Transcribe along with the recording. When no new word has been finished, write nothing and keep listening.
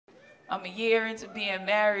I'm a year into being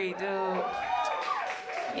married, dude.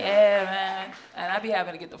 Yeah, man. And I be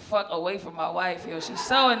having to get the fuck away from my wife, yo. She's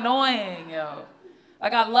so annoying, yo.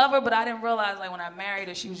 Like, I love her, but I didn't realize, like, when I married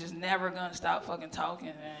her, she was just never gonna stop fucking talking,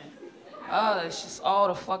 man. Oh, it's just all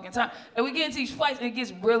the fucking time. And we get into these fights, and it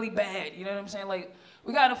gets really bad, you know what I'm saying? Like,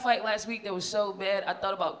 we got in a fight last week that was so bad, I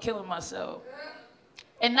thought about killing myself.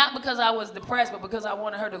 And not because I was depressed, but because I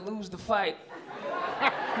wanted her to lose the fight.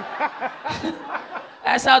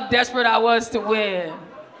 That's how desperate I was to win.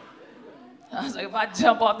 I was like, if I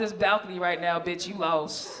jump off this balcony right now, bitch, you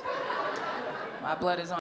lost. My blood is on